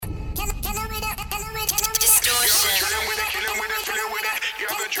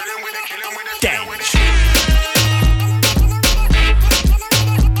Dance.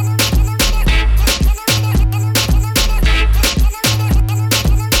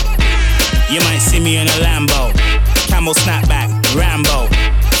 You might see me in a Lambo, camel snapback, Rambo,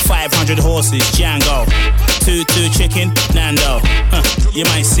 500 horses, Django, 2 chicken, Nando. You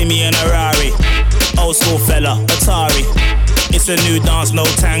might see me in a Rari, old school fella, Atari. It's a new dance, no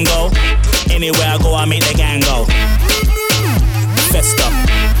tango. Anywhere I go, I make the gang go. Festa,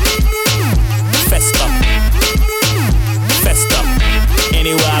 festa, festa.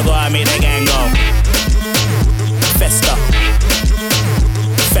 Anywhere I go, I make the gang go. Festa,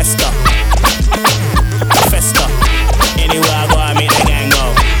 festa, festa. Anywhere I go, I make the gang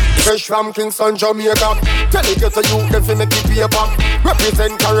go. Fresh from Kingston, Jamaica. Tell it to you, them fi make it paper.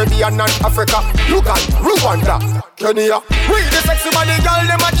 Represent Caribbean and Africa. Uganda, Rwanda, Kenya. We the sexy body girl,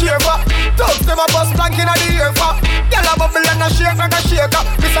 them a cheer for. Thugs them a bust plank inna the ear for. Girl a bubble and a shake like a shaker.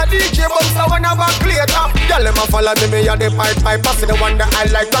 Miss a DJ bounce a one a back later. Girl them a follow me a the pipe. See the one that I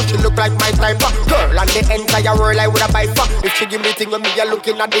like, but she look like my type. Girl and the entire world I woulda buy for. If she give me thing when me a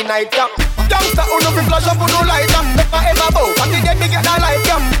looking at the night. Gangsta who no fi flash up who no light. Never ever bow, and me get that light.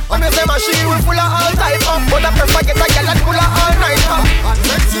 And me say my she will full of all type. But I prefer get a girl that full of all night. And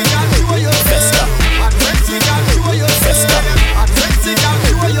sexy girl show you festa. And sexy girl show you festa. And sexy girl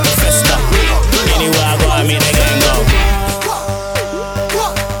show you festa. Anywhere I go, I make the gang go.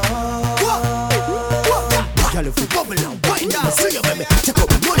 Girl, if you bubble and wind down, see you, baby. Take up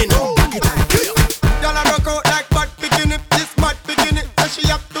the money now, back it and kill you. Girl, I rock out like bad bikini. This mad bikini, so she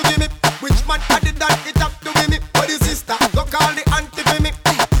have to give me. Which man added that it have to be me? But the sister, go call the auntie for me.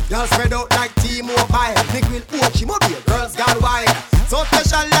 Girl spread out like T-Mobile. Nick will watch him up here, girls gone wild. So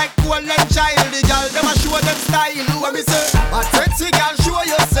special like golden child. The girl, them a show them style. What me say? A sexy girl, show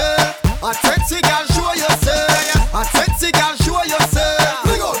yourself. A sexy girl, show yourself. A sexy girl, show yourself.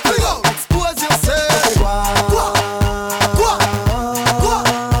 Bring out, expose yourself.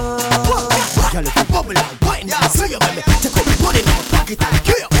 Girl, if you bubble and wind down, see you, baby. Take up the money now, back it and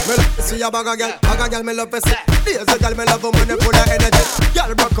kill you. Me love see a bag of girl, me love to see. There's a girl, me love when you full of energy.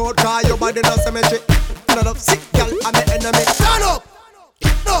 Girl, broke out, cause your body no symmetry. I love sick girl, I'm the enemy. Turn up,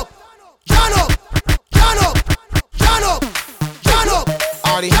 turn up, turn up, turn up, turn up, turn up.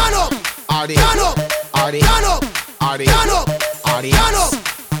 Arty, turn up, Arty, turn up, Arty, turn up, Arty, turn up, Arty, turn up,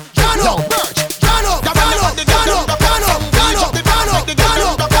 turn up, Birch, turn up, turn up, turn up, turn up, turn up, turn up, turn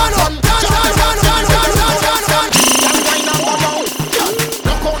up, turn up, turn up.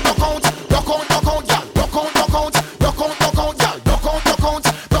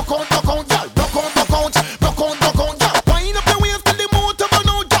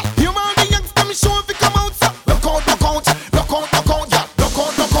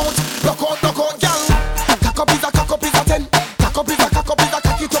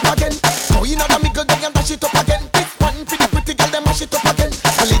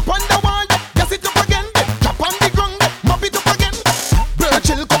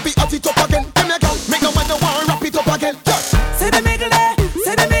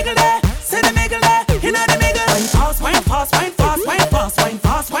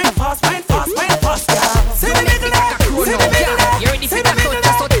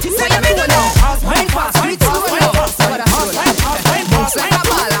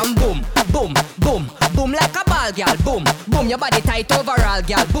 Your body tight overall,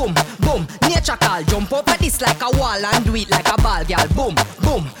 girl. Boom, boom. Nature call. Jump over this like a wall and do it like a ball, girl. Boom,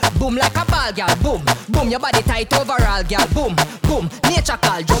 boom, boom like a ball, girl. Boom, boom. Your body tight overall, girl. Boom, boom. Nature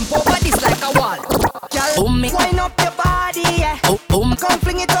call. Jump over this like a wall, girl. Boom, wind up your body, yeah. Boom, come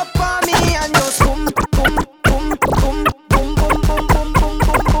fling it up for me and just boom, boom, boom, boom, boom, boom, boom, boom, boom,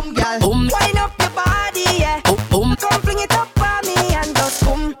 boom, boom, girl. Boom, wind up your body, yeah. Boom, come fling it up for me and just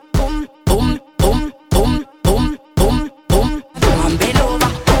boom, boom, boom, boom, boom, boom.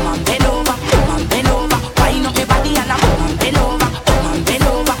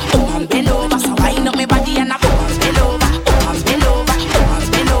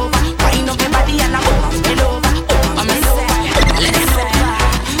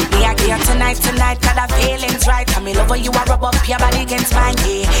 You a rub up your body against mine,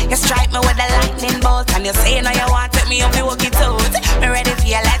 yeah. You strike me with a lightning bolt, and you say now you want take me up, you walk it out. Me ready for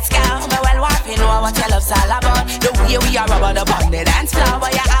you, let's go. Me well want to know what your love's all about. The way we are rubber the bond, the dance floor,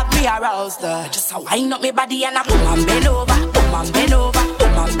 where you have me aroused. Just a wind up me body and a boom and bend over, boom and bend over,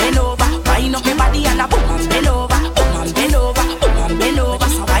 boom and bend over. Wind up me body and a boom and bend over, boom and bend over, boom and bend over.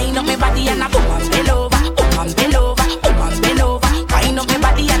 So wind up me body and a boom and bend over, boom and bend over, boom and bend over. Wind up me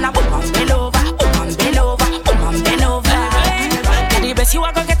body and a boom and bend over. You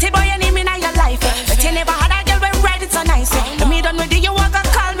are gonna get it, boy, you need me in your life. But you never had a girl when ride it so nice. Me done with you, you are gonna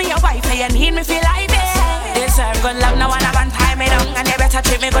call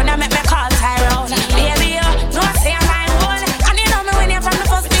me gonna make me call Tyrone. Baby, you know I say I'm my own. And you know me when you're from the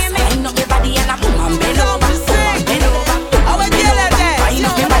first day, me wind up your body and I boom and bend over, bend over. I will tell you that. Wind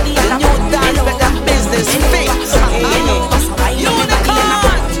up your body and I boom and bend over. That business fix. Unicorn.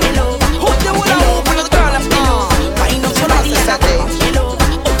 Who the one I open the girl I'm on? Wind up your body and I boom and bend over.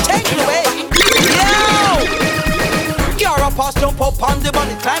 Take it away. Pass, jump up on the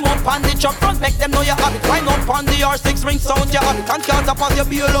body, climb up on the truck front, make them know you have it. Climb up on the R6 ring sound, you have it. And can't up on your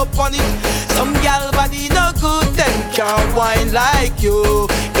build up on it. Some gal body no good, them can't whine like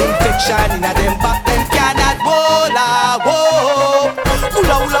you. Infection in a them back, them cannot bola, whoa.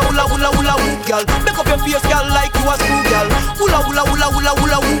 Hula hula hula hula hula hoop, gal. Make up your face, gal, like you a screw, gal. Hula hula hula hula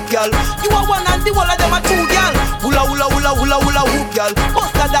hula hoop, gal. You are one and the whole of them are two, gal. Hula hula hula hula hula hoop, gal.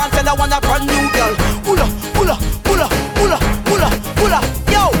 Bust a dance and I want a brand new, gal. Hula hula hula hula hula hula.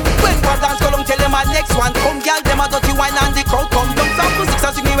 Yo, when one dance go long, tell them a next one come, gal. Them a dirty wine and the crowd come. Don't sound for 6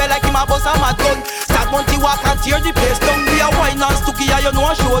 and sing me well like him a bust a mad gun. Start Monty walk and tear the place down. We a wine and stooky, you know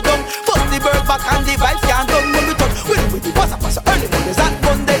a show down. Bust the bird back and the vibes can't done. When we touch, with the passa early Mondays and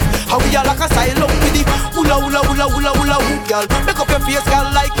Mondays. How we are like a silent with the hula hula hula hula hula hoop, gal. Make up your face, gal,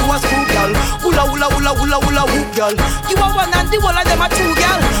 like you a screw, gal. Hula hula hula hula hula hoop, gal. You are one and the whole of them are two,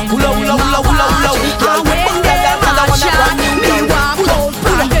 gal. Hula hula hula hula hula hoop, gal. Bust a dance and I want a brand new, gal. Hula hula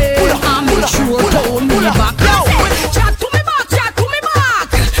hula hula hula hula. Chat to me back, chat to me back.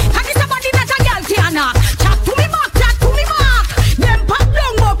 And it's somebody that a girl can knock. Chat to me back, chat to me back. Them pop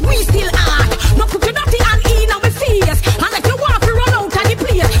down but we still act. No put your dirty hand in our face. And let you walk to run out of the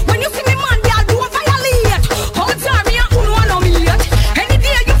place. When you see me man, y'all do a violate. Hold sorry and uno and no mate. Any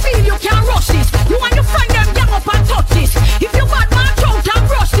day you feel you can't rush this. You and your friend them gang up and touch this. If you bad man out and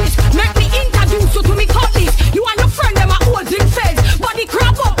brush this, make me introduce you to me cutlass. You and your friend them are holding fence. Body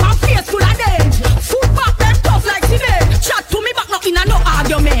crab up and face full of dents. Foot back them tough like cement. Chat to me back, not in a no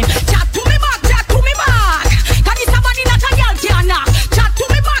argument. Chat to me back, chat to me back. Cause it's somebody that a girl can knock. Chat to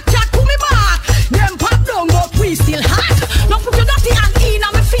me back, chat to me back. Them pop down but we still hot. No put your dirty hand in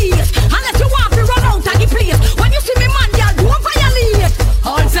on my face. Unless you want to run out of the place. When you see me man, girl, don't violate.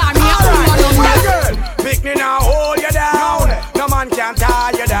 All time, me girl, pick me now, hold you down. No man can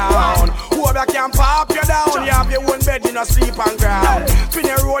tie you down. Whoever can pop you down. You have your own bed, you no sleep on ground. Spin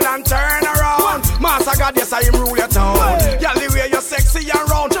your roll and turn around. Master God, yes, I rule your town. Girl, the way you're sexy and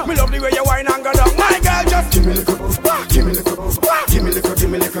round. Me love the way you whine and go down. My girl, just give me little, give me little, give me little, give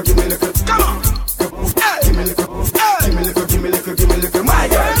me little, give me little. Come on, give me little, give me little, give me little, give me little. My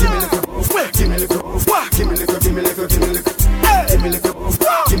girl, give me little, give me little, give me little, give me little, give me little. Give me little,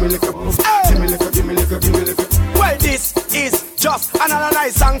 give me little, give me little, give me little, give me little. Well, this is just another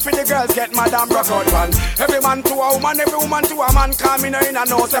nice song for the girls get mad and broke out one. Every man to a woman, every woman to a man, coming in a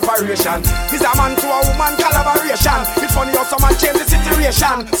no separation. It's a man to a woman collaboration. It's funny how some man change the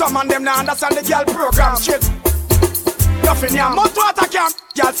situation. Some man them not understand the girl program. Shit, nothing yam, but what I can.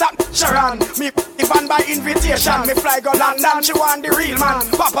 Girl sat Sharon, me even by invitation. Me fly go London, she want the real man.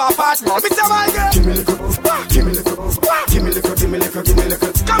 Papa part, me tell my girl. Give me little, give me little, give me little, give me little, give me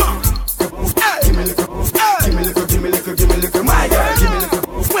little. Come on. Give me little, give me little, give me little, give me little, my girl. Give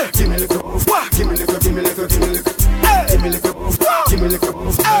me little, give me little, give me little, give me little, give me little, give me little,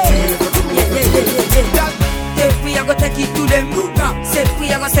 give me little, give me little. If we are gonna take it to them, say we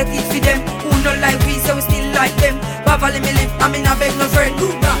are gonna set it for them. Who not like we, so we still like them. Papa let me live, I mean I beg no friend.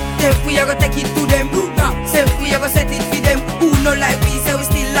 If we are gonna take it to them, say we are gonna set it for them. Who not like we, so we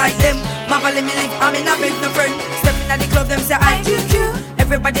still like them. Papa let me live, I mean I beg no friend. Stepping at the club, them say I do.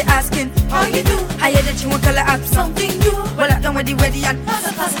 Everybody asking, how you do? I hear that you want to have something new. Well, I done with the ready and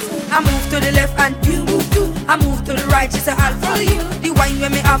I move to the left and you move too. I move to the right, she say I'll follow you. The wine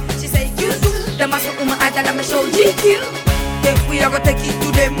when me up, she say you do. Them must be my eye that I'm a show GQ. If we are gonna take it to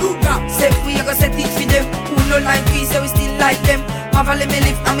them, say we are gonna set it for them. Who no like we, so we still like them. Mama let me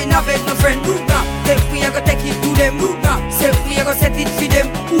live, I mean I beg no friend. If we are gonna take it to them, say we are gonna set it for them.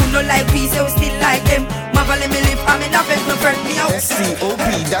 Who no like we, so we still like them. Mama let me live, I mean I beg no friend. Me out. SCOP,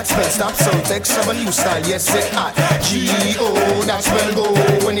 that's spell stop, so text of a new style, yes it hot. GO, that's spell go.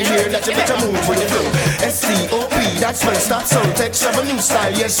 When you hear that you better move with the flow. SCOP, that's spell stop, so text of a new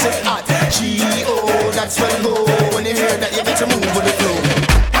style, yes it hot. GO, that's spell go. When you hear that you better move with the flow.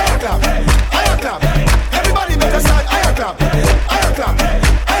 Higher clap, higher clap. Everybody make a start, higher clap, higher clap,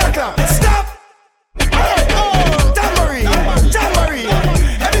 higher clap. Stop. Tambourine, tambourine.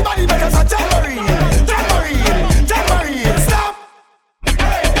 Everybody make a start, tambourine, tambourine, tambourine. Stop.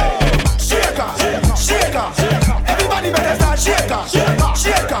 Shaker, shaker. Everybody make a start, shaker,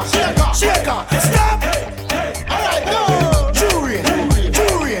 shaker, shaker. Stop. Alright, go. Jury,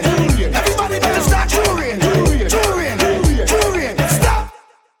 jury. Everybody make a start, jury, jury, jury. Stop.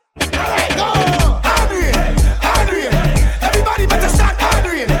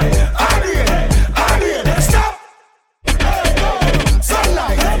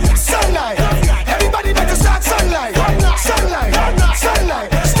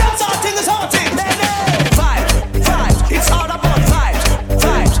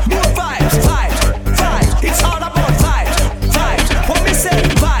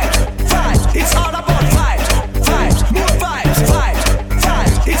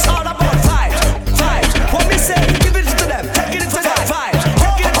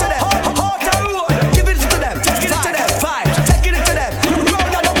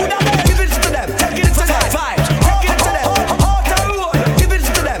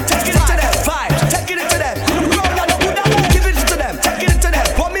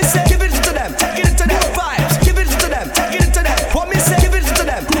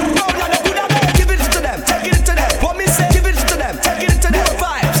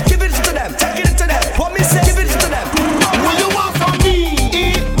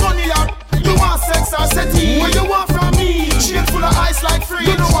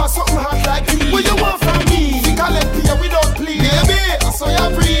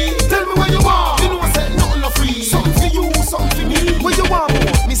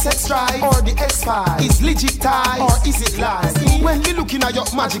 sex drive or the X5? Is legit tie or is it lies? When me looking at your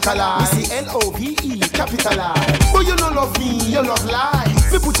magical eyes, me see L-O-V-E capitalize. But you don't love me, you love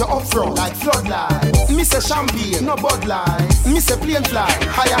lies. Me put you up front like floodlight. Me say champagne, no Bud Light. Me say plane fly,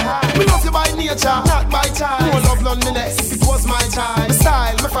 higher high. Me love you by nature, not by time. No love loneliness, it was my time. My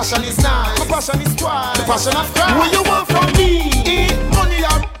style, my fashion is nice. My passion is twice, the passion of crime. What you want from me? Money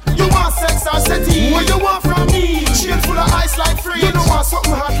or you want sex or city? What you want from me? Chain full of ice like free. You don't want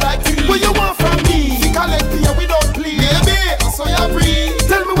something hot like tea. What you want from me? You collect beer without plea. Baby, so you breathe.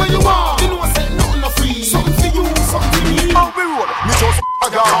 Tell me what you want. You know I said nothing no free. Something for you, something for me. Out the road, me just a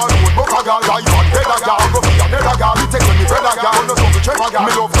girl, but a girl, right on, head a girl, go for another girl. Me take when me bread a girl, no something to treasure girl.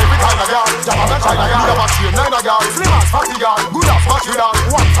 Me love every kind of girl, Japan and China girl. Me never chain nine a girl, slim as fatty girl, good as material,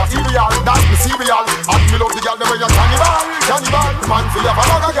 one for cereal, that's me cereal. And me love the girl, them when you cannibal. Man for your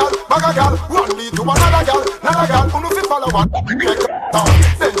bag a girl, one lead to another girl, who no fit follow one. Make down,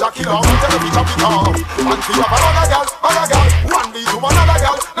 then Jack kill off, tell me chop it off. And for your bag a girl, one lead to another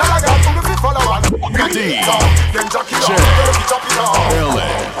girl, who no fit follow one. Make it down, then Jack kill off, tell me chop it off.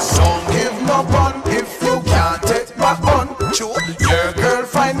 Don't give no bun if you can't take my bun. Your girl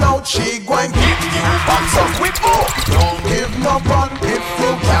find out she going give you back some with oh. Don't give no bun if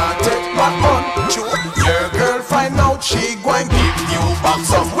you can't take my bun. Your girl find out she going give you back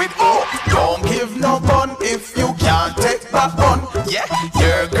some with oh. Don't give no bun if you can't take that bun. Yeah,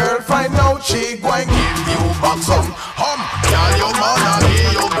 your girl find out she going give you back some. Girl, your man and me,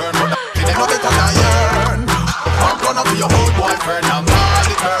 you burn. They know better than yearn. I'm gonna be your old boyfriend. I'm not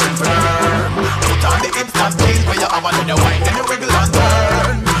the turn. Put on the instant things where you have and then you wine, then you wiggle and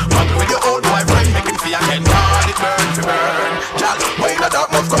turn. But with your old boyfriend, make him feel again. Not the turn to burn. Girl, why not that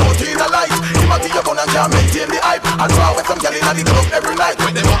must come out in the light? You might be your bone and can't maintain the hype. And draw with some girl in the club every night.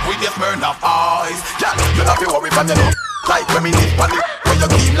 When them up with your burn up eyes. Girl, you not be worried from your love. Like when me nip on the when you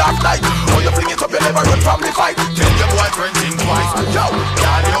keep laugh like or you fling it up, you never run from the fight. Tell your boyfriend think twice. Yo,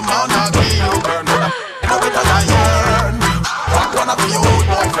 girl, your man not be you burn. No better than yearn. I'm gonna be your old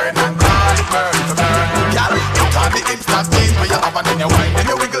boyfriend and call it burn to burn. Girl, put on the instant things where you have and then you wine, then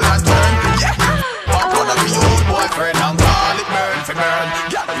you wiggle and turn. Yeah, I'm gonna be your old boyfriend and call it burn to burn.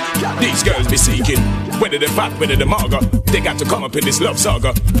 These girls be seeking, whether they're fat, whether they're mager, they got to come up in this love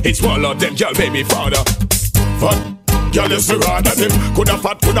saga. It's one of them, girl, baby father. But girl, yes, me rather them. Coulda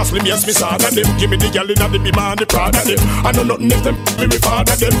fat, coulda slim, yes, me sad at them. Give me the girl inna the be man, the proud of them. I know nothing if them me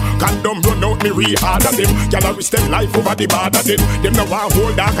father them. Condom run out, me re-hard at them. Girl, I risk them life over the bad of them. Them no want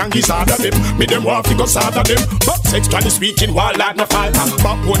hold dark and give sad at them. Me them want to go sad at them. But sexually speaking, wall like no falter.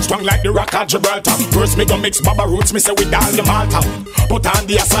 Backbone strong like the rock of Gibraltar. First me go mix Baba Roots, me say with all the Malta. Put on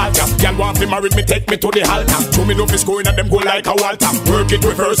the assault, girl want to marry me, take me to the altar. Show me love is going and them go like a Walter. Work it,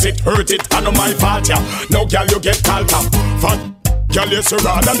 reverse it, hurt it, I know my fault, yeah. Now girl, you get called up. Fat, girl, yes,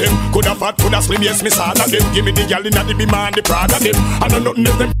 rather them. Coulda fat, coulda slim, yes, me sad at them. Give me the girl inna the be man, the proud of them. I know nothing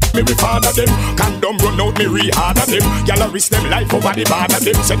if them me with father them. Condom run out, me re-hard at them. Girl, I risk them life over the bad of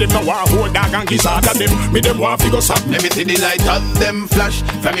them. Say them no want hold dog and give hard at them. Me them want figure sap. Let me see the light of them flash.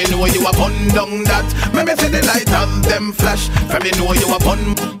 From me know you a bun down that. Let me see the light of them flash. From me know you a bun.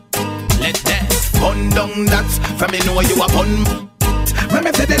 Let that bun down that. From me know you a bun. Let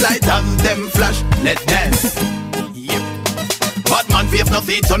me see the light of them flash. Let dance. Yep. Bad man face no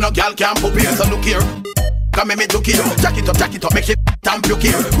seat, so no girl can put here. So look here. Come me look here. Jack it up, make shit stamp you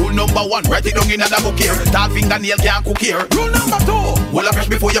here. Rule number 1, write it down in a book here. Tall fingernail can't cook here. Rule number 2, well a fresh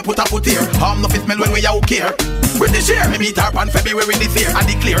before you put a foot here. Harm no fit smell when we out here. With the share, me meet her on February this year. And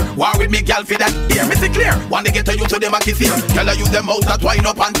declare, war with me girl for that here. Me see clear, one they get to you to them a kiss here. Girl I use them out that wind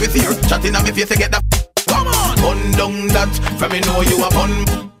up and twist here. Chatting on me face to get that. Come on, bun down that. For me know you a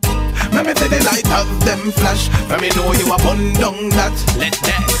bun. Let me see the light of them flash. For me know you a bun down that. Let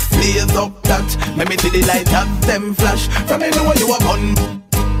that blaze up that. Let me see the light of them flash. For me know you a bun.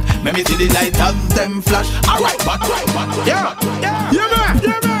 Let me see the light of them flash. Alright, but yeah, man.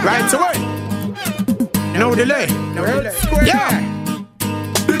 Right away. No delay. Yeah.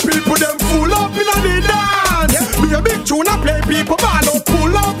 The people them full up in the dance. Be a big tune and play people ball up.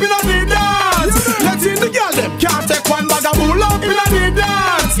 Pull up in the dance. Let's see the girl them can't take one bag of pull up in the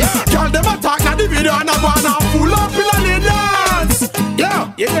dance. Girl them attack na the video and a wanna pull up in the dance.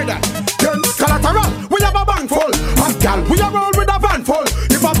 Yeah, you hear that? Then collateral, we have a bang full. Hot girl, we have roll with a van full.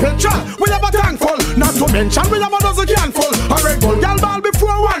 If a petrol, we have a tank full. Not to mention we have a dozen can full. A Red Bull girl ball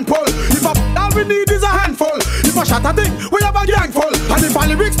before one pull. If a all we need is a handful. If a shot a thing, we have a gang full. And if a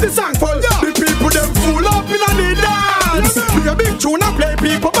lyrics the song full, the people them full up in the dance. Be a big tune and play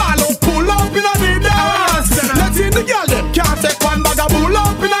people ball up, pull up in the dance. Let's see the girl them can't take one bag of pull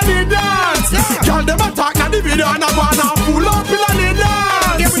up in the dance. Girl them attack na the video and a wanna pull up in the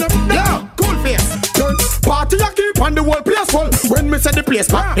dance. place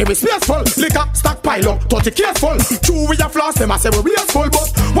back. Every space full. Liquor stock pile up. 30 case full. True we a floss them. I say we wasteful,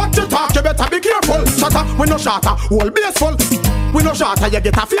 but what you talk you better be careful. Shatter we no shatter. Whole base full. We no shatter. You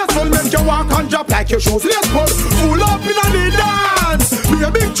get a face full. Make you walk and drop like your shoes lace full. Pull up in a the dance. Be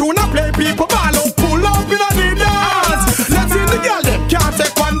a big tune and play people ball up. Pull up in a the dance. Let's see the girl them can't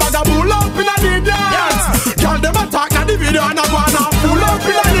take one bag of pull up in a the dance. Girl them attack at the video and I wanna pull up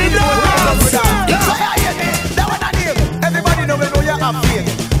in a the dance. Everybody know you have faith.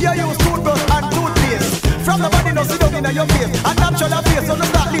 You use toothbrush and toothpaste. From the body no sit down in your face. And natural face so no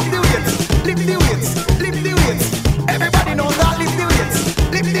start lift the weights. Lift the weights. Lift the weights. Everybody knows that lift the weights.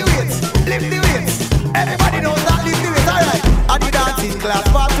 Lift the weights. Lift the weights. Everybody knows that lift the weights. Alright. I did dancing class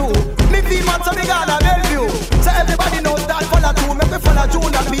part 2. Me feel man so me gonna Bellevue. So everybody knows that follow 2. Make me follow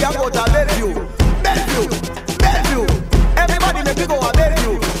June and be a go to Bellevue. Bellevue. Bellevue. Everybody make me go to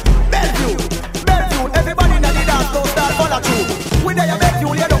Bellevue. Bellevue. Bellevue. Everybody in the dance don't start follow 2. With your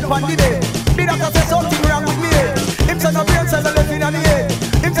Bellevue, you don't pan the day. The doctor say something wrong with me. Him say no brain cells are left in the head.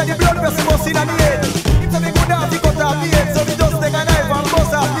 Him say the blood pressure goes in the head. Him say me go down, he cut off the head. So we just take a knife and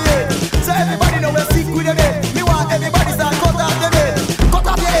bust off the head. So everybody know we're sick with the head. Me want everybody start cut off the head. Cut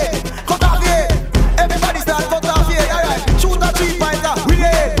off your head. Cut off your head. Everybody start cut off your head. Alright. Shoot a 3-pointer with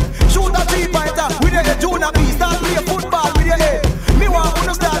your head. Shoot a 3-pointer with your head. Junior B start play football with your head. Me want you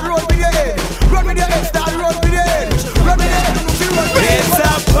to start run with your head. Run with your head. Start run with your head. Run with your head. It's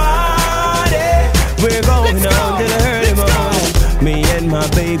a party. We're going on to the early morning. Me and my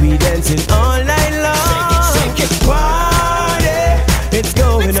baby dancing all night long. Party. It's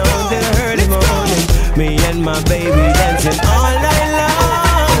going on to the early morning. Me and my baby dancing all night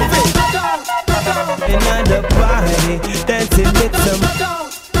long. Another party dancing with some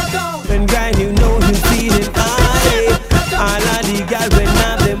and grind. You know you feeling high. All of the girls when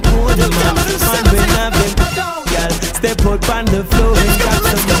have them hold them up. And when have them girl step out on the floor and got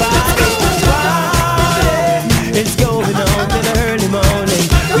somebody. Party. It's going on to the early morning.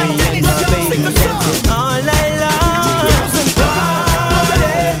 Me and my baby dancing all night long.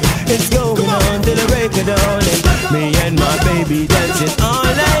 Party. It's going on to the break of dawn. Me and my baby dancing all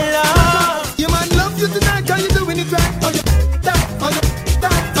night long. You man love you tonight, how you doing it right? On your that, on your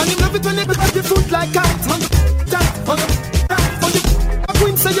that. And you love it when they put your foot like kite. On your that, on your that. On your a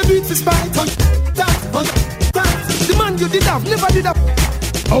queen say you do it for spite. On your that, on your that. The man you did have, never did have.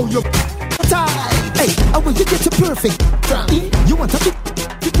 Oh, you tight. Hey, how will you get your perfect? You want a big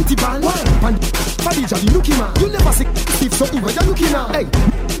pretty band? And Fadija, you looking man. You never see Steve so even you're looking now. Hey,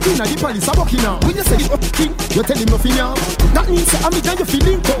 Queen of the police are walking now. When you say it's up king, you tell him nothing now. That means I'm in your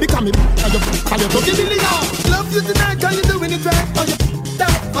feeling cold. Become me and you're talking me now. Love you tonight, how you doing it right? On your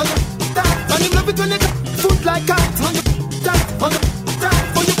that, on your that. And you love it when you got foot like kite. On your that, on your that.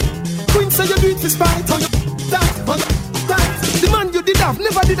 On your queen say you do it for spite. On your that, on your that. The man you did have,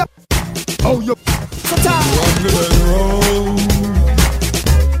 never did have. Oh, you so tired. Rock and roll.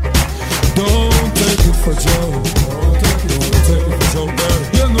 Don't take it for Joe. Don't take it for Joe.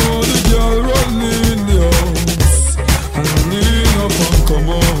 You know the girl running in the house and lean up and come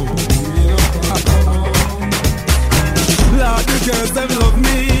on. Lord, the girls them love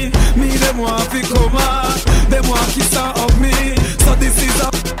me. Me them want to come on. Them want to kiss and hug me. So this is a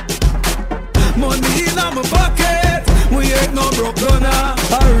money in my pocket. We ain't no broke gunner.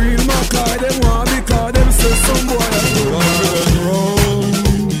 I real my car. Them want because them say some boy longer than roll.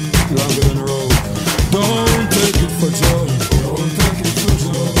 Longer than roll. Don't take it for Joe. Don't take it for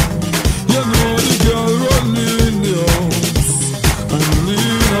Joe. You know the girl running in the house and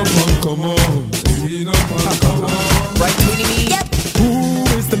lean up and come on. Lean up and come on. Right to me. Yep. Who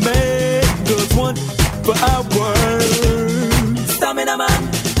is the man? Girls want for hours. Stamina man.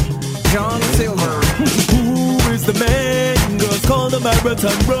 John Silver. Who is the man? Girls call the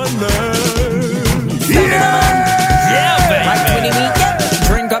marathon runner. Yeah, baby. Right to me.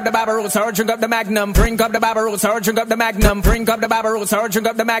 Drink up the Barbarossa or drink up the Magnum. Drink up the Barbarossa or drink up the Magnum. Drink up the Barbarossa or drink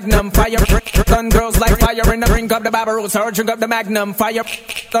up the Magnum. Fire, gun girls like fire in the drink up the Barbarossa or drink up the Magnum. Fire,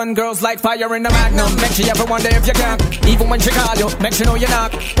 gun girls like fire in the Magnum. Make you ever wonder if you can. Even when she call you, make you know you're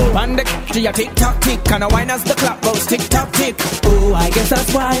not. On the you tick tock tick, and a wine as the clock goes tick tock tick. Oh, I guess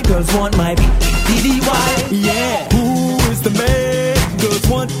that's why girls want my DDY. Yeah. Who is the man? Girls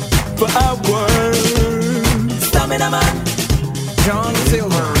want for hours. Stamina man. John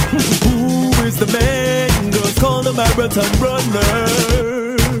Silver. Who is the man? Girls call the marathon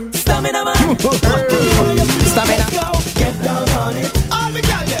runner. Stamina man. Stamina. Get down on it. All the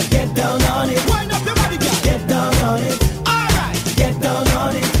girls, yeah. Get down on it. Wind up your body, girl. Get down on it. All right. Get down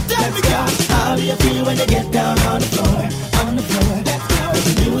on it. Let's go. How do you feel when you get down on the floor? On the floor. Let's go.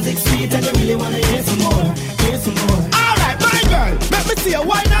 The music's sweet and you really wanna hear some more. Hear some more. All right, my girl. Let me see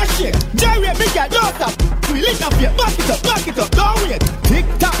girl, don't stop. We lick up here, back it up, don't wait. Tick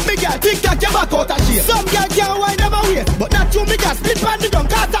tock, me girl, tick tock, your back out of shape. Some girl can't wind them away, but not you, me girl. Split pan the gun,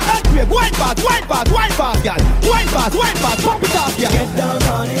 cause a earthquake. Wine fast, girl. Wine fast, pop it off, girl. Get down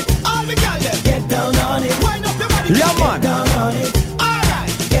on it. All me girl, them. Get down on it. Wind up your body. Yeah, man. Get down on it. All right.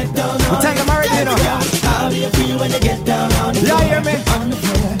 Get down on it. Tell them already, you know. How do you feel when you get down on it? Yeah, hear me? On the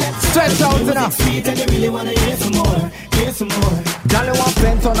floor. Stretch out enough. Sweet and you really wanna hear some more. Girl, you want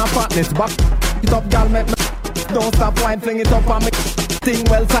plenty on a fatness. Back it up, girl, make me. Don't stop wine, fling it up and make thing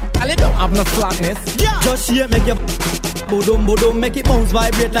well tight. Girl, you don't have no slackness. Yeah. Just here, make your boom, boom, make it bounce,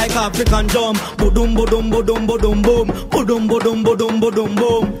 vibrate like African drum. Boom, boom, boom, boom, boom, boom, boom, boom, boom, boom,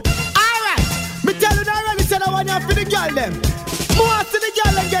 boom. Alright, me tell you already, said I want you for the girl them. More to the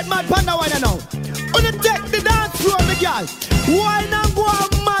girl and get mad panda one now. Wanna take the dance floor, me girl. Wine and go on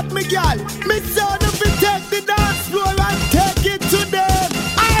mad, me girl. Me son if you take the dance floor and take it to them.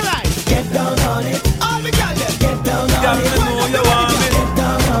 Alright, get down on it. All me girl them, get down on it. Girl, me know you want me.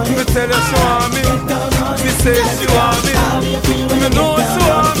 Me tell you she want me. Me say she want me. Me know she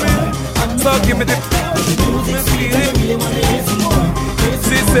want me. So give me the me feel it.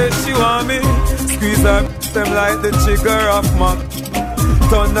 She said she want me. Squeeze her them like the trigger of Mac.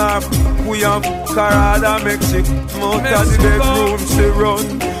 Turn up, we have Carada make she out of the bedroom she run.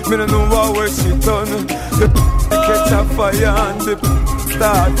 Me no know where she done. The catch a fire and the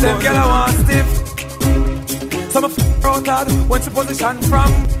start. Them girl I want stiff. Some of out hard when she position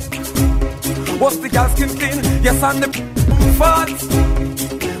from. What's the girl skin clean? Yes and the fat.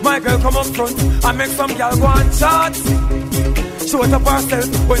 My girl come up front and make some girl go and chat. Show it up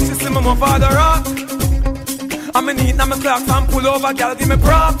herself when she see me my father rock. I'm in heat, I'm a clock and pull over, girl, give me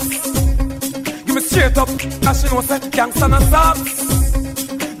props. Give me straight up, cause she know say gangsta no socks.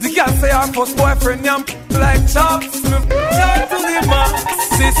 The girl say her first boyfriend, yam like chops. Me try to the max.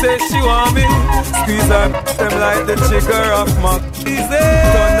 She say she want me. Squeeze her, them like the trigger of Mac. Easy.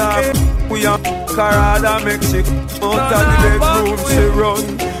 Turn up, we have Carada make she out of the bedroom she run.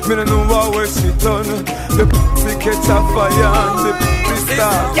 Me no know where she done. The pussy catch a fire and the pussy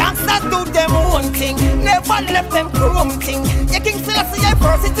start. Youngsters do them own thing, never left them chrome thing. You King Selassie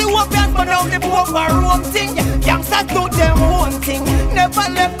University open, but now they both are wrong thing. Youngsters do them own thing, never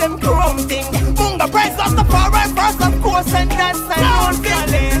left them chrome thing. Munga price of the far right first, of course, and that's an own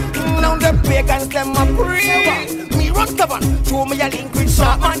thing. Now the pagans them a pray. Me run stubborn, show me a link with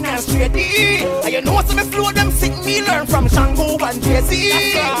Sharpman and Straight D. And you know some me flow them sick, me learn from Shango and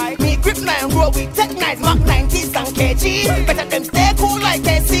JC. Right. Me grip 9 row with Tech 9s, Mach 90s and KG. Better them stay cool like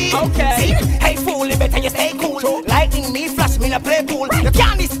KC. Okay. See? Hey fool, better you stay cool. True. Lightning me flash, me na play cool. You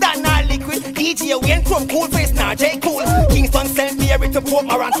can't stand now liquid. DJ Wayne from Cool Face, now J Cool. Kingston sent me every to Port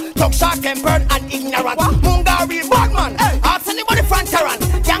Moran. Talk short tempered and ignorant. Munga real bad man. Ask anybody front Taran.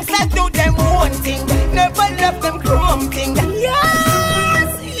 Youngsters do them one thing, never left them chrome thing.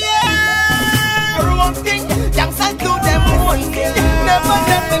 Yes, yeah. Wrong thing. Youngsters do them one thing, never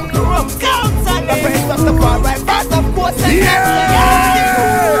left them chrome thing. Outside the face of the far right, first of course.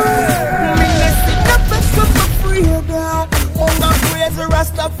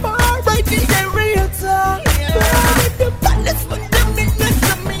 Rastafari, right in the real talk. With the balance for them in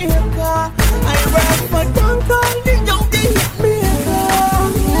Jamaica. I rap for Duncan, they don't hit me.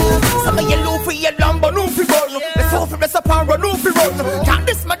 Some of you look for your lumber, no fi run. The soul for the sapara, no fi run. Can't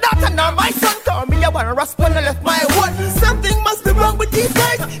this my daughter, now my son. Call me, I wanna rascal and left my one. Something must be wrong with these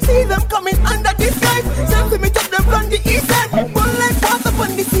guys. See them coming under disguise. Something me touch them from the east side. One like water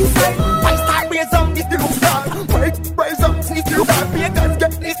on the seaside. I start raise up this little star. Rise up, sneeze little star. Pagans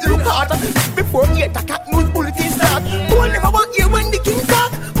get this little harder. Before 8 o'clock news bulletin start. Pull them about here when the king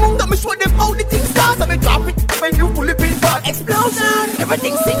talk. Munga me show them how the thing starts. And me drop it when you pull it in back. Explosion,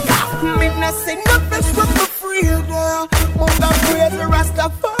 everything sink off. Me not sing nothing from the freedom. Munga praise the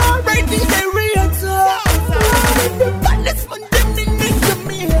Rastafari. Right in the real talk. The balance for them in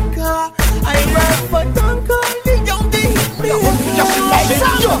Jamaica. I rap for Duncan, they don't hit me.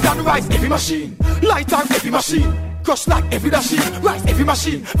 You can rise every machine, light on every machine, crush like every machine, rise every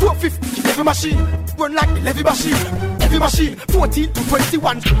machine, 450 every machine, run like 11 machine, every machine, 14 to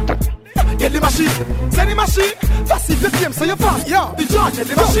 21. Get the machine, send the machine, fast if the game so you fast, yo, the charge get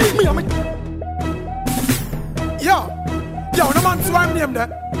the machine, me and me. Yo, no man swear name there.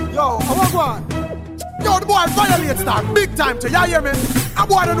 Yo, I want go on. Yo, the boy violate start, big time to you hear me? A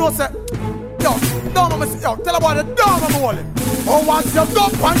boy don't know say. Yo, down on me, yo, tell about it, down on the wallet. Oh, once you go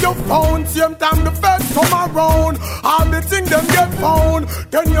on your phone, same time the feds come around, all the things them get found,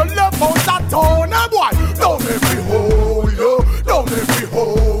 then you left out that town. Hey boy, don't let me hold you, don't let me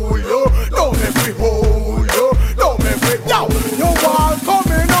hold you, don't let me hold you, don't let me, yo, you all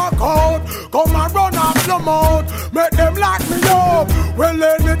coming out, come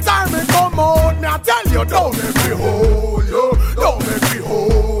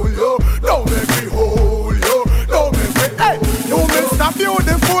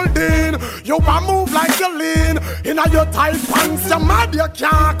you're mad, you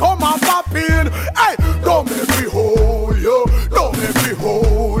can't come and pop in. Hey, don't make me hold you. Don't make me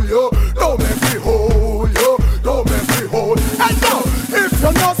hold you. Don't make me hold you. Don't make me hold. Hey, now, if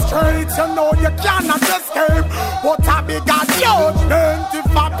you're not straight, you know you cannot escape. But I be got judgment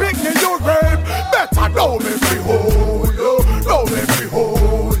if I pick me, you rape. Better don't make me hold you. Don't make me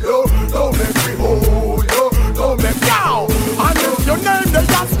hold you. Don't make me hold you. Don't make me out. And if your name they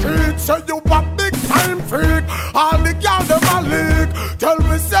just street, so you a big time freak. All the girls them a leak. Tell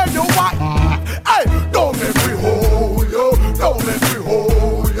me say you what? Hey, don't make me hold you. Don't make me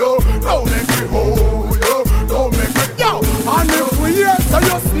hold you. Don't make me hold you. Don't make me yo. And if we hear so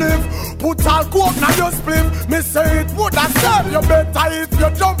you sniff, put all coke now you split. Me say it would have served you better if you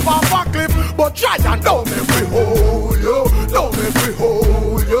jump off a cliff. But try and don't make me hold you. Don't make me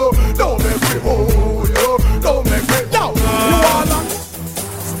hold you. Don't make me hold you. Don't make me yo. You wanna?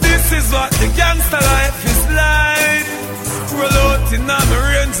 This is what the gangster life is like. Roll out in my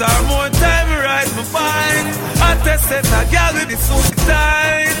range or more time ride my bike. I tested a girl with the suit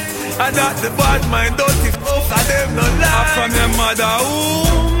tight. I got the bad mind, don't if both of them no lie. From your mother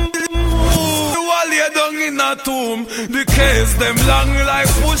womb, the wall lay down in a tomb. The case them long like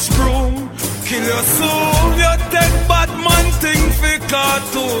push broom. Kill you soon, you take bad man thing for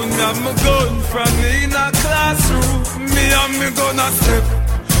cartoon. I'm a gun from me in a classroom. Me and me gonna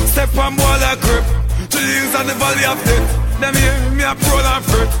step on ball a grip. To the hills and the valley of death. Them hear me a pro and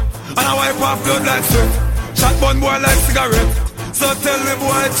fret. And I wipe off blood like sweat. Shot bun boy like cigarette. So tell the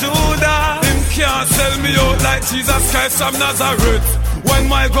boy Judah, him can't sell me out like Jesus Christ from Nazareth. When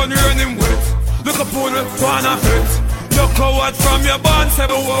my gun run him wet, look up on me, one of it. You coward from your band, say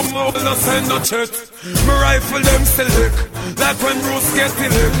but one more, no send no chat. Me rifle them select, like when Bruce get the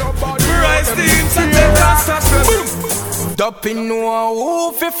lick. Me rise the internet and start boom. Dumping no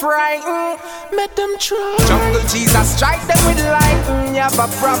who fi frighten, make them try. Jungle Jesus strike them with lightning. You have a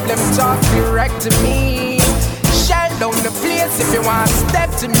problem, talk direct to me. Shell down the place if you want step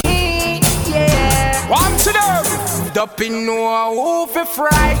to me. Yeah. One to them. Dumping no who fi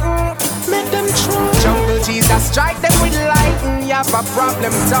frighten, make them try. Jungle Jesus strike them with lightning. You have a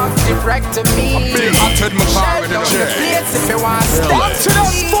problem, talk direct to me. I turn my car with a check. Place if you want step to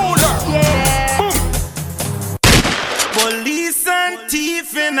me. Yeah. Police and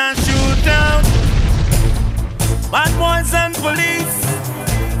thief in a shootout. Bad boys and police.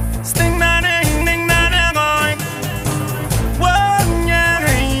 Sting na ding ding na ding going. Whoa, yeah,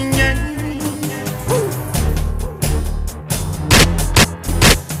 yeah.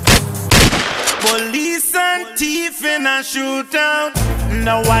 Police and thief in a shootout.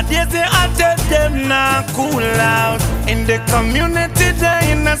 Nowadays they attack them now cool out. In the community the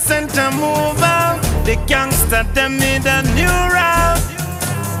innocent to move out. The gangster them need a new route.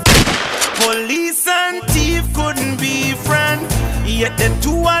 Police and thief couldn't be friends. Yet the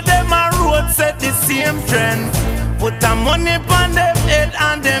two of them are road set the same trend. Put the money on them head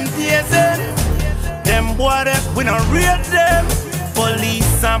and them diesel. Them boy we don't rate them.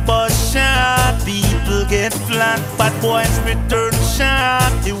 Police and bus shot, people get flat. Bad boys return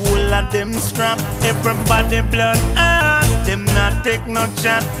shot, the whole of them strap. Everybody blood out, them not take no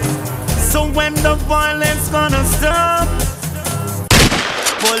chat. So when the violence gonna stop?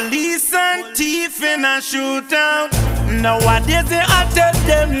 Police and thief in a shootout. Nowadays they attack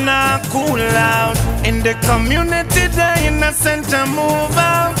them now cool out. In the community the innocent to move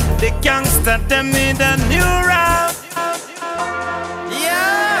out. The gangster them need a new route.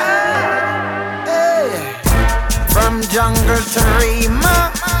 From jungle to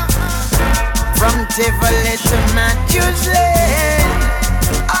Rima, from Tivoli to Matthews Lane.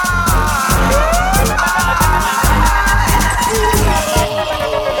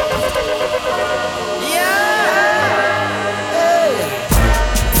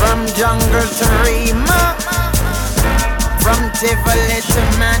 From jungle to Rima, from Tivoli to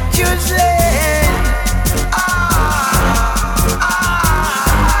Matthews Lane.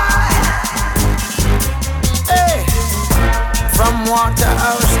 From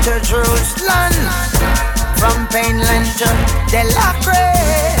Waterhouse to Jerusalem, from Painland to Delacre.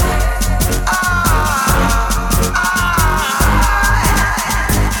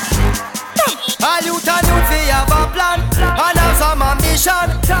 All you can do fi have a plan and have some ambition.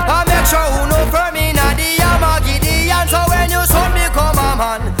 And make sure who know firm in a the Gideon. So when you son become a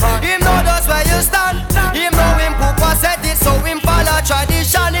man, him know just where you stand. Him know him Papa said it, so him follow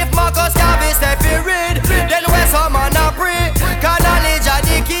tradition. If Marcus Garvey step he read, then where some man a pray. Knowledge are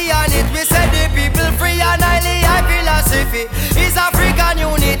the key and it we set the people free. And highly high philosophy is African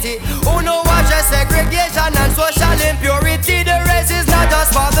unity. Who know what segregation and social impurity. The race is not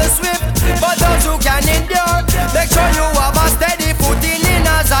just for the swift, but those who can endure. Make sure you have a steady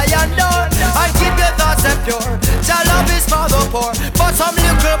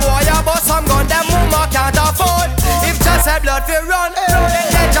boy a bust some gun, them mama can't afford. If just a blood fi run, then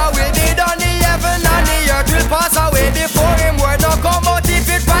ledger will be done. The heaven and the earth will pass away before him word no come. But if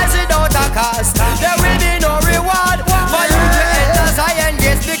it price without a cost, there will be no reward for you to enter Zion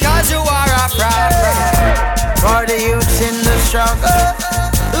gates because you are a fraud. For the youths in the struggle,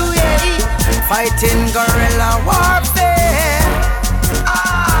 ooh yeah, fighting guerrilla warfare.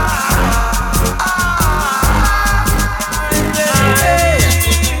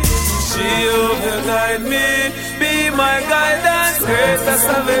 Jehovah guide me, be my guidance, greater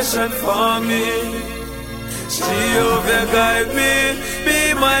salvation for me. Jehovah guide me,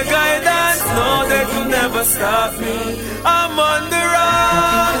 be my guidance, no they could never stop me. I'm on the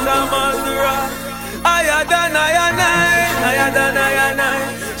rock, I'm on the rock. Higher than I.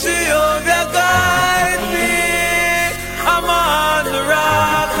 Jehovah guide me, I'm on the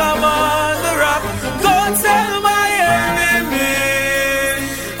rock, I'm on the rock. Go tell my enemy,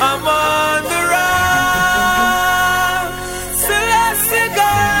 I'm on the rock. Celeste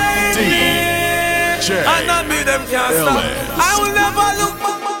guide me, and not me them can't stop. I will never look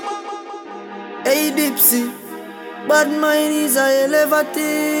back. Hey Dipsy, bad mind is a elevating.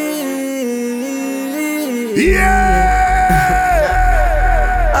 Yeah!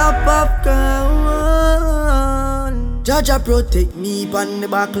 Up, come on. Jaja protect me on the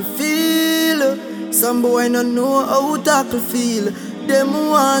battlefield. Some boy no know how tackle feel. Them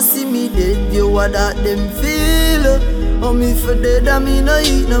want see me dead, you what that them feel. Oh me for dead, I me no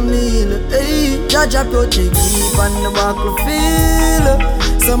eat no meal. Hey, Jaja protect me on the battlefield.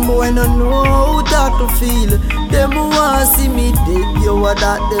 Some boy no know how tackle feel. Them want see me dead, you what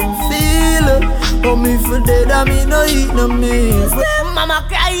that them feel. Oh me for dead, I me no eat no meal. Mama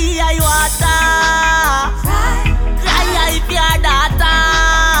cry, I water. Cry, I fear daughter.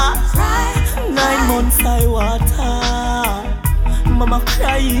 9 months I water. Mama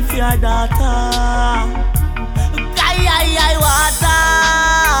cry if your daughter. Cry, I water.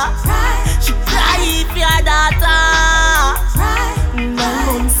 She cry if your daughter. 9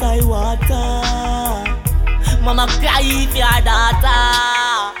 months I water. Mama cry if your daughter.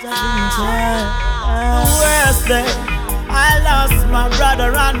 The worst day, I lost my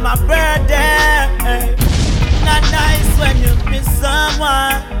brother on my birthday. Not nice when you miss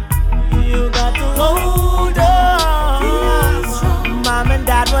someone. You got to hold on. Mom and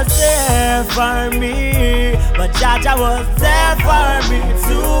dad was there for me, but Jaja was there for me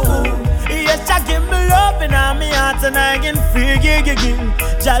too. Yes, Jah give me love in my heart and I can feel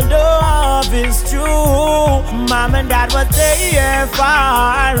Jah love is true. Mom and dad was there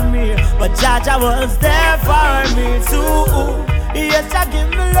for me, but Jaja was there for me too. Yes, Jah give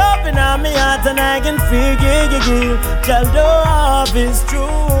me love in my heart and I can feel Jah love is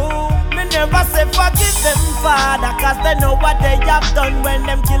true. Me never say forgive them, Father, cause they know what they have done when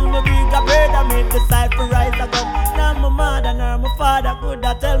them kill me bigger brother. Me decide for rise again. Now my mother, now my father could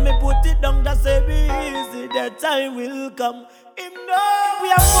have tell me put it down, just say be easy, that time will come. Him know we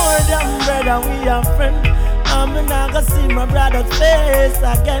are more than brother, we are friend. I'm not gonna see my brother's face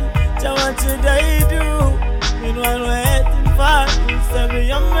again. So what should I do? Meanwhile we're waiting for you. Say be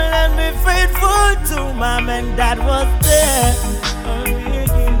humble and be faithful to Mom and Dad was there.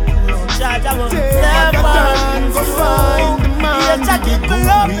 Jaja was there for find the man. Yeah, Jaja keep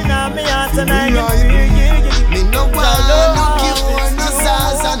loving me heart and I me no want no cure, no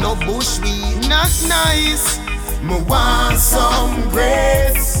Zaza, no bushweed, not nice. Me want some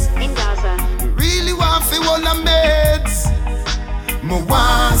grace. In Gaza. Really want fi all the meds. Me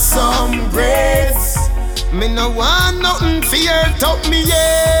want some grace. Me no want nothing fi hurt up me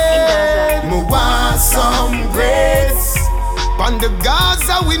yet. Me want some grace. On the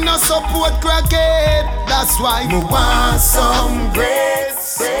Gaza we no support crackhead. That's why me want some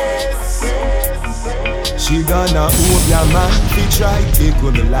grace. She gonna hold your man, he try take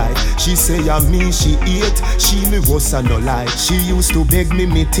with me life. She say I'm me, she hate, she me was a no lie. She used to beg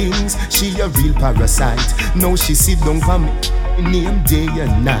me things, she a real parasite. Now she sit down for me, name day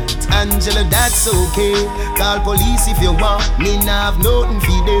and night. Angela, that's okay. Call police if you want. Me nah have nothing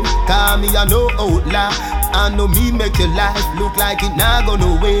for them. Call me a no outlaw. I know me make your life look like it nah go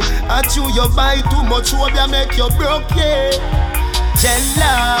no way. I chew you buy too much hope ya make you broke, yeah.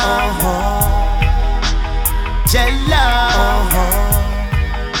 Jella, Jella,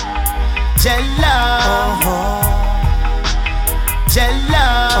 Jella, Jella.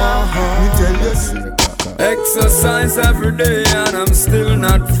 Me tell you. Exercise every day and I'm still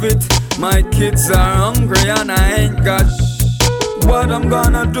not fit. My kids are hungry and I ain't got. What I'm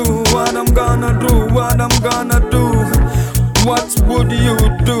gonna do, what I'm gonna do, what I'm gonna do. What would you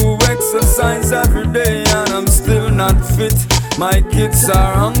do? Exercise every day and I'm still not fit. My kids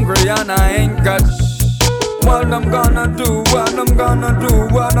are hungry and I ain't got. What I'm gonna do, what I'm gonna do,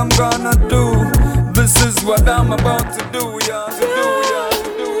 what I'm gonna do. This is what I'm about to do, yeah, to do, yeah, to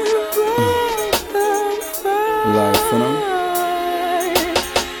do, yeah. Life, you know?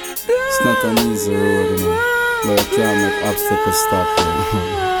 It's not an easy road, you know. But you can't make obstacles stop you.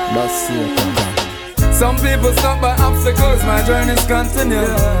 That's it, Some people stop by obstacles, my journey's continue.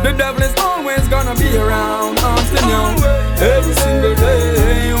 The devil is always gonna be around, haunting you. Every single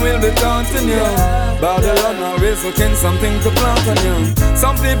day will be taunting you. Babylon always looking something to plant on you.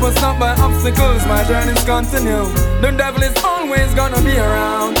 Some people stop by obstacles, my journey's continue. The devil is always gonna be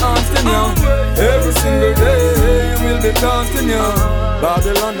around, haunting you. Every single day will be taunting you.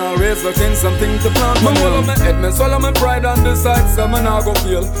 Babylon always looking something to plant on you. Swallow my head, me swallow my pride and decide some man I go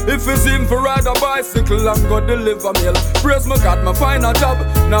feel. If it's even for ride a bicycle, I'm go deliver mail. Praise my God, my find a job.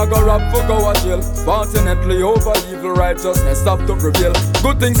 Now go rob for go a jail. Fortunately over evil righteousness stop to prevail.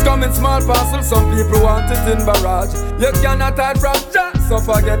 Good things come in small parcels, some people want it in barrage. You cannot hide from Jah, so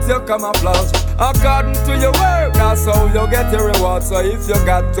forget your camouflage. According to your work, that's how you get your reward. So if you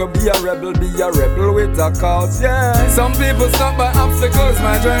got to be a rebel with a cause, yeah. Some people stop by obstacles,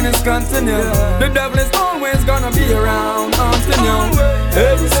 my journey's continue. The devil is always gonna be around, haunting you.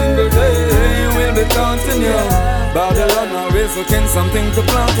 Every single day will be taunting you. Babylon always looking something to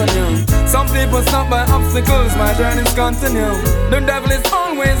plant on you. Some people stop by obstacles, my journey's continue. The devil is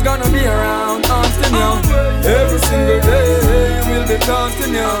always gonna be around, haunting you. Every single day will be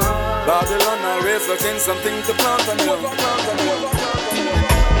taunting you. Babylon always looking something to plant on you.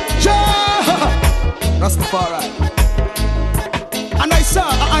 That's the far right. And I saw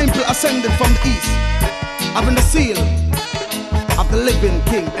an angel ascended from the east, having the seal of the living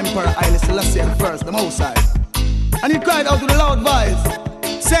King, Emperor Haile Selassie I, the Most High. And he cried out with a loud voice,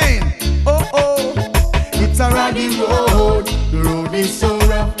 saying, oh, oh, it's a raggy road, the road is so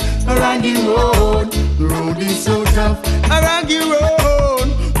rough. A raggy road, the road is so tough. A raggy road,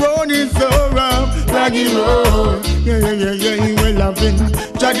 road is so rough. Raggy road, yeah, we're loving.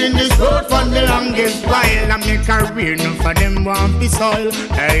 Judging this road for the longest while. I make a career, none for them want the soil.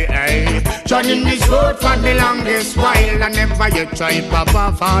 Hey, judging this road for the longest while. I never you try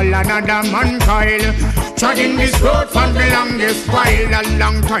papa fall another man coil. Judging this road for the longest while. A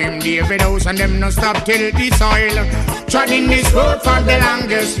long time David House and them no stop till the soil. Judging this road for the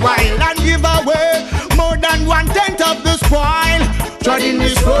longest while. And give away more than 1/10 of the spoil. Treading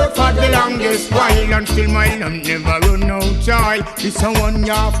this road for the longest while. Until my lamp never run out oil. This a one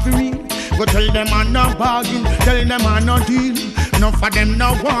you have to read. Go tell them I'm not bargain, tell them I'm not deal. Enough for them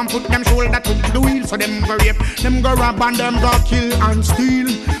no one put them shoulder to the wheel. So them go rape, them go rob and them go kill and steal.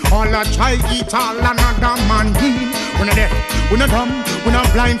 All a try eat all another man deal. We not deaf, we not dumb, we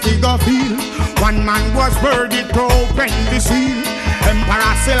not blind figure feel. One man was worthy to open the seal.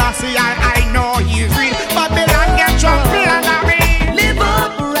 Emperor Selassie, I know he's real. Babylon get trampled on me. Live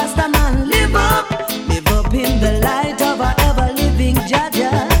up, Rastaman, live up. Live up in the light of our ever-living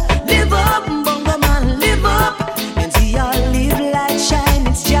Jaja. Live up, Bongo Man, live up. And see our live light shine,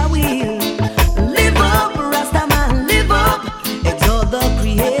 it's Jah will. Live up, Rastaman, live up. Exalt the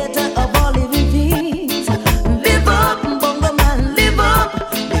creator of all living things. Live up, Bongo Man, live up.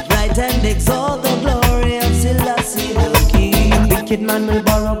 Live right and exalt the glory of Selassie the King. Wicked man will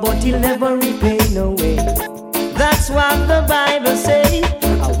borrow, but he'll never repay no way. That's what the Bible says.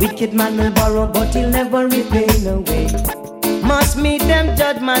 A wicked man will borrow, but he'll never repay no way. Must meet them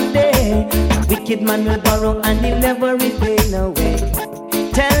judgment day. A wicked man will borrow and he'll never repay no way.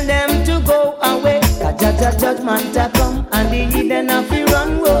 Tell them to go away. Jaja judgment a come and the heathen have to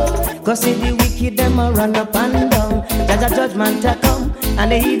run go. Cause see the wicked them a run up and down. Jaja judgment a come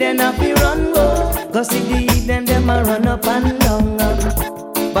and the heathen have to run go. Cause see the heathen them a run up and down.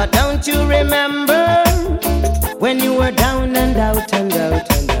 But don't you remember when you were down and out and out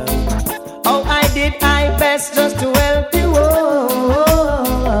and out? Oh, I did my best just to help you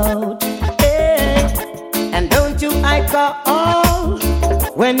out. Hey. And don't you I call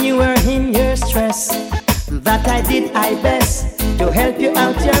when you were in your stress, that I did my best to help you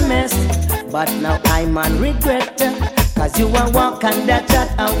out your mess. But now I'm on regret, cause you are walking that chat,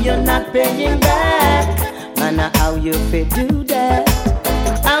 how you're not paying back. Man, how you fit do that?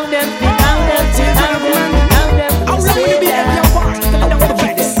 How them say that?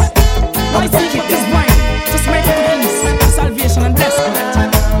 Why seek what is mine? Just make peace, salvation and blessing.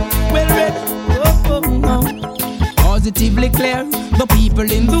 Well read, positively clear. The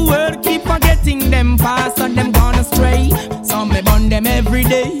people in the world keep forgetting them past and them gone astray. Some may burn them every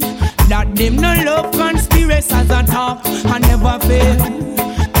day. That them no love conspiracies at talk and never fail.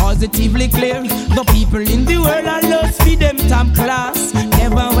 Positively clear. The people in the world are lost for them talk. top class.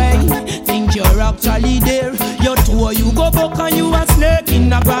 Never way, think you're actually there. You two, you go back and you a snake in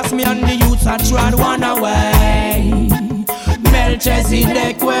the grass. Me and the youths a trod one away.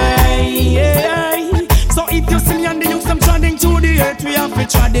 Melchizedek way, yeah. So if you see me and the youths, I'm treading through the earth. We have to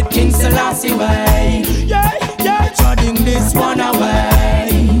trod it King Selassie way. Yeah, yeah, treading this one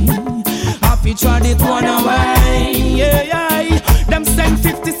away. Have to trod it one away. Yeah, yeah. Them send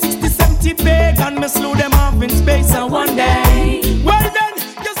 50, 60, 70 big and me slew them off in space and one day. Well then,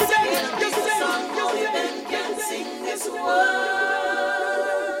 you say, only men can sing this word.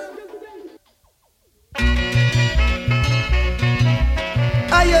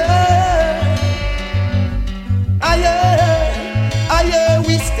 Aye,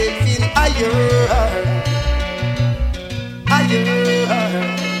 we stepping higher.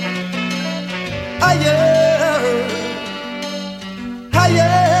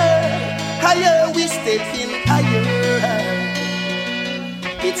 Higher, we stepping higher.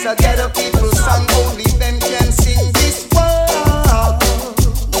 It's a ghetto people song, only them can sing this world.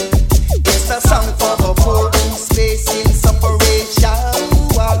 It's a song for the poor who's facing separation.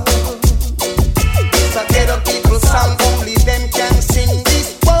 It's a ghetto people song, only them can sing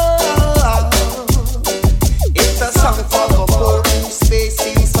this world. It's a song for the poor who's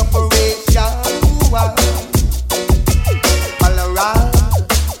facing separation.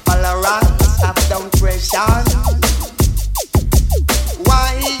 Tolerance, have down pressure. Why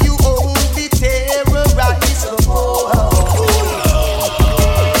you only terrorize the poor?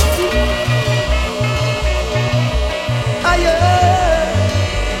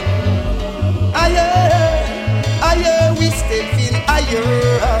 Higher, we stepping higher.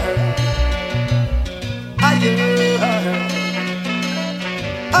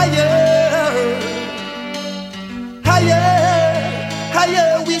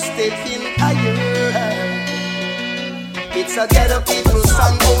 Higher, we stepping higher. It's a ghetto people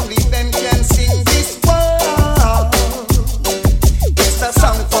song, only them can sing this world. It's a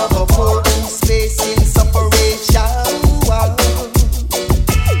song for the poor who's facing separation.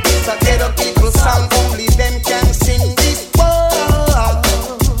 It's a ghetto people song, only them can sing this world.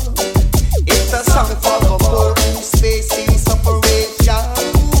 It's a song for the poor who's facing separation.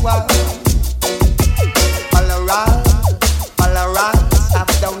 Tolerance,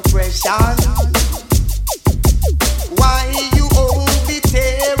 have down pressure. Why you only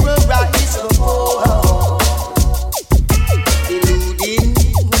terrorize the poor? Eluding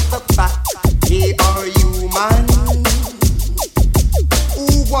the fact they are human, who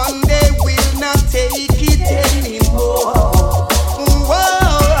one day will not take it anymore.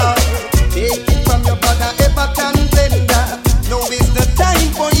 Whoa. Take it from your brother Everton Blender. Now is the time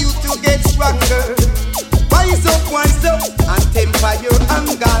for you to get stronger. Wise up, and temper your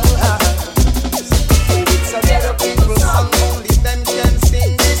anger. It's a ghetto people song, only them can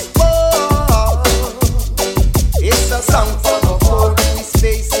sing this world. It's a song for the poor who is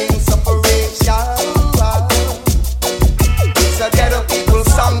facing separation. It's a ghetto people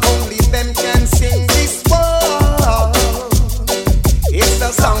song, only them can sing this world. It's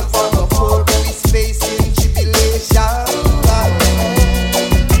a song for the poor who is facing tribulation.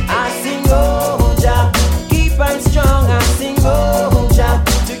 I sing, oh Jah, keep on strong. I sing, oh Jah,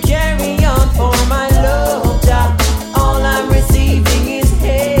 to carry on for my love, Jah. All I'm receiving is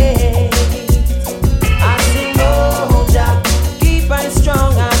hate. I sing, oh Jah, keep on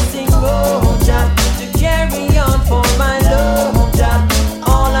strong. I sing, oh Jah, to carry on for my love, Jah.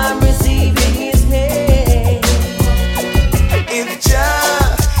 All I'm receiving is hate. If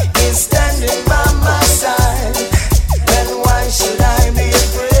Jah is standing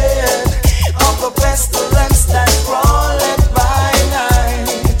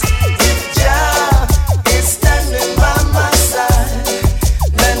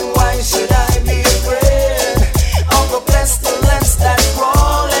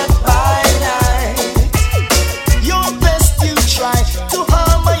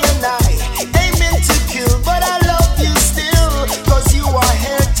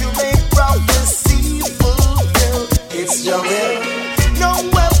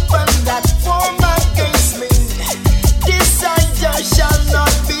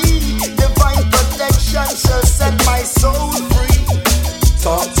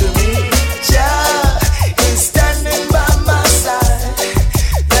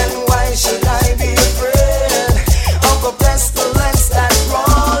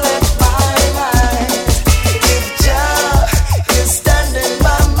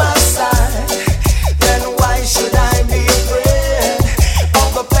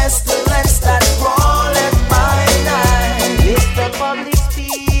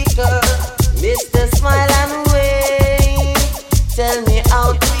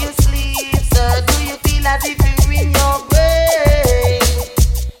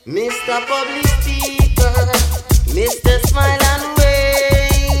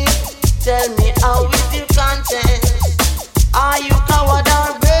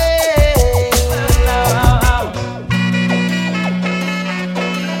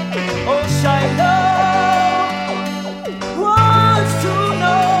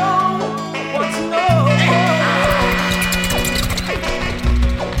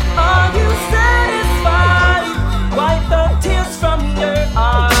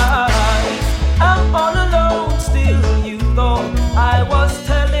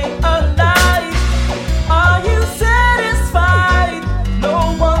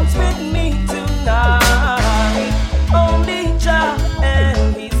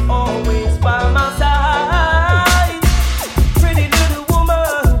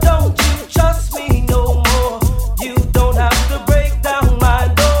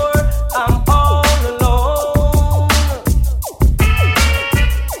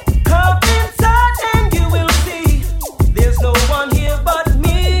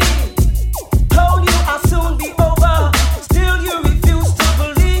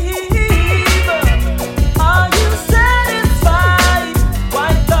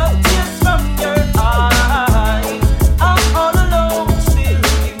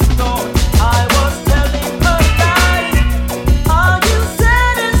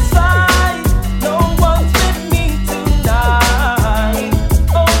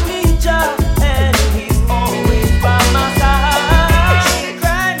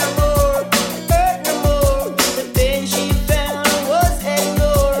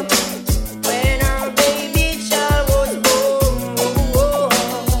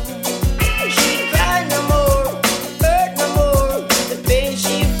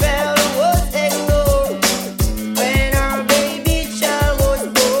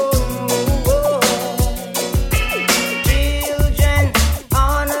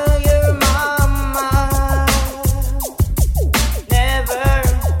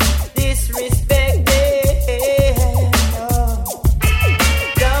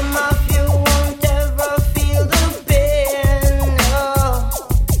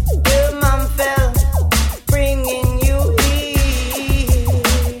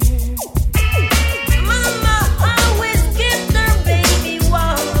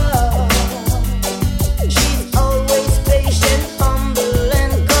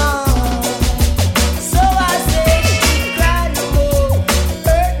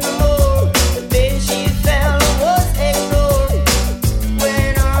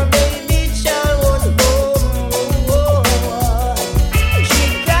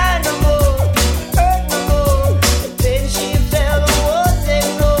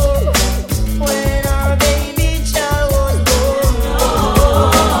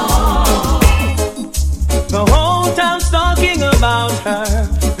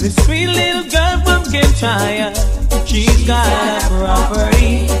This sweet little girl from Kintyre, she's got a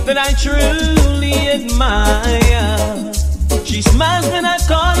property that I truly admire. She smiles when I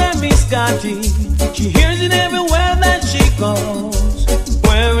call her Miss Scotty. She hears it everywhere that she goes.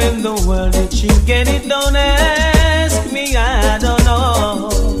 Where in the world did she get it? Don't ask me, I don't know.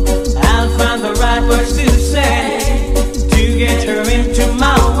 I'll find the right words to say to get her into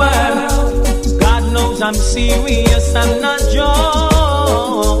my world. God knows I'm serious, I'm not joking.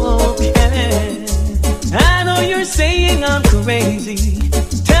 I know you're saying I'm crazy,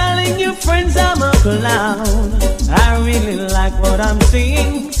 telling your friends I'm a clown. I really like what I'm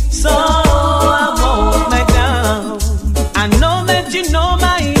seeing, so I won't back down. I know that you know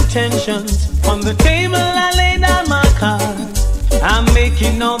my intentions. On the table I lay down my card. I'm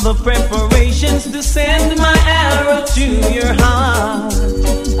making all the preparations to send my arrow to your heart.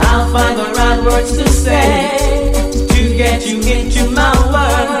 I'll find the right words to say to get you into my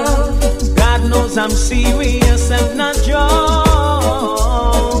world. God knows I'm serious, I'm not joking.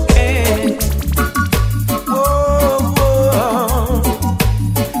 Whoa, whoa.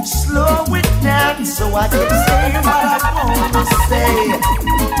 Slow it down so I can say what I want to say.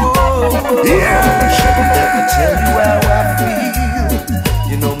 Whoa, yeah. Let me tell you how I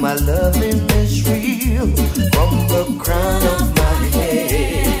feel. You know my loving is real. From the crown of my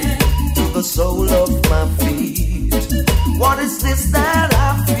head to the sole of my feet. What is this that I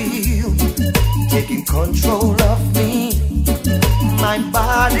feel? Taking control of me. My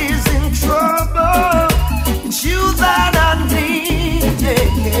body's in trouble. It's you that I need.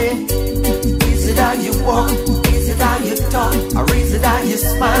 Yeah. Is it how you walk? Is it how you talk? Or is it how you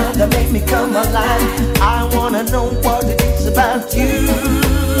smile that make me come alive? I wanna know what it is about you.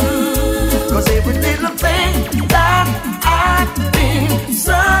 Cause every little thing that I've been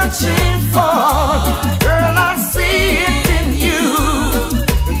searching for, girl, I see it in you.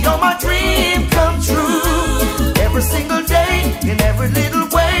 You're my dream come true. Every single day, in every little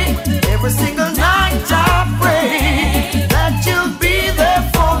way, every single night I pray that you'll be there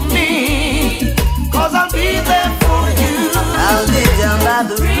for me. Cause I'll be there for you. I'll be down by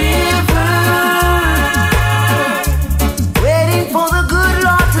the river, waiting for the good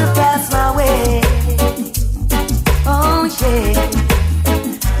Lord to pass my way. Oh yeah,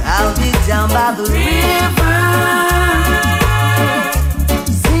 I'll be down by the river,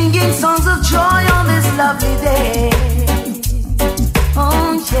 singing songs of joy on this lovely day.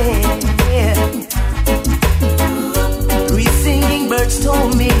 Oh yeah, three singing birds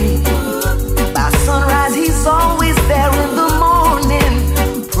told me by sunrise he's always there in the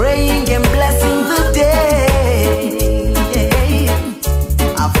morning, praying and blessing the day.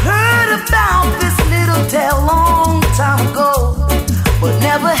 I've heard about this little tale long time ago, but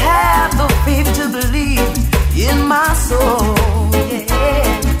never had the faith to believe in my soul. Yeah.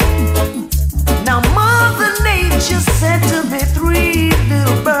 Now Mother Nature sent to me three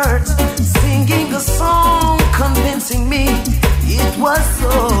little birds, singing a song, convincing me it was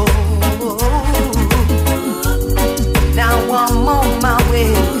so. Now I'm on my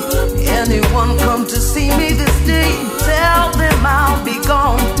way. Anyone come to see me this day, tell them I'll be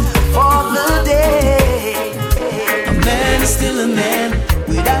gone for the day. A man is still a man,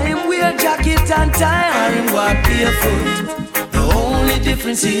 whether him wear jacket and tie or him walk barefoot. The only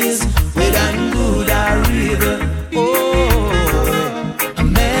difference is whether him good or evil. Oh, a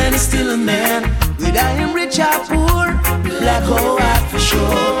man is still a man, whether him rich or poor, black or white for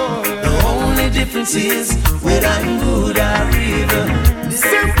sure. The only difference is whether I'm good or evil.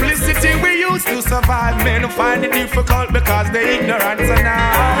 Simplicity we used to survive. Men find it difficult because they ignorance and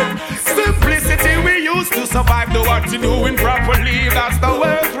hard. Simplicity we used to survive. Do what you doing properly, that's the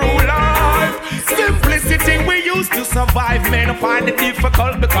way through life. Simplicity we used to survive. Men find it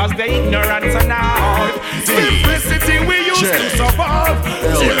difficult because they ignorance and hard. Simplicity we used to survive.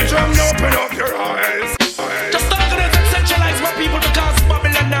 Children, open up your eyes. Just organize and centralize my people because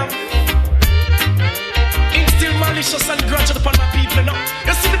Babylon now instill malicious and grudge upon my people now.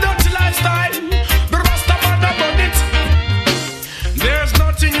 You see the dirty lifestyle, the Rasta man about it. There's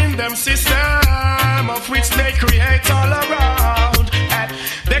nothing in them system of which they create all around. And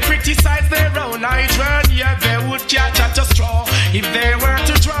they criticize their own hydrant, yeah, they would catch at a straw if they were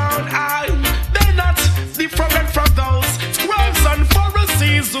to drown. They're not different from those scribes and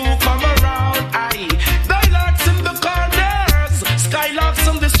Pharisees who come around. Dialogues in the corners, skylarks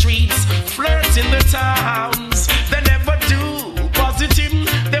on the streets, flirts in the towns. They never do positive.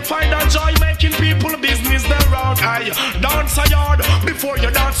 They find a joy making people business around. Dance a yard before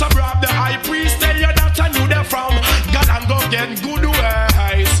you dance a rob. The high priest tell you that I knew them from God and go get good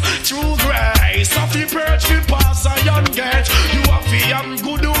ways. True grace, of the perch will pass a young gate. You have to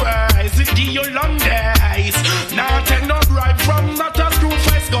good ways.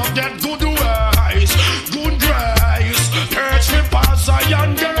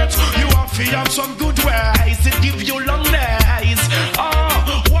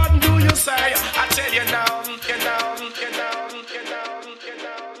 you know.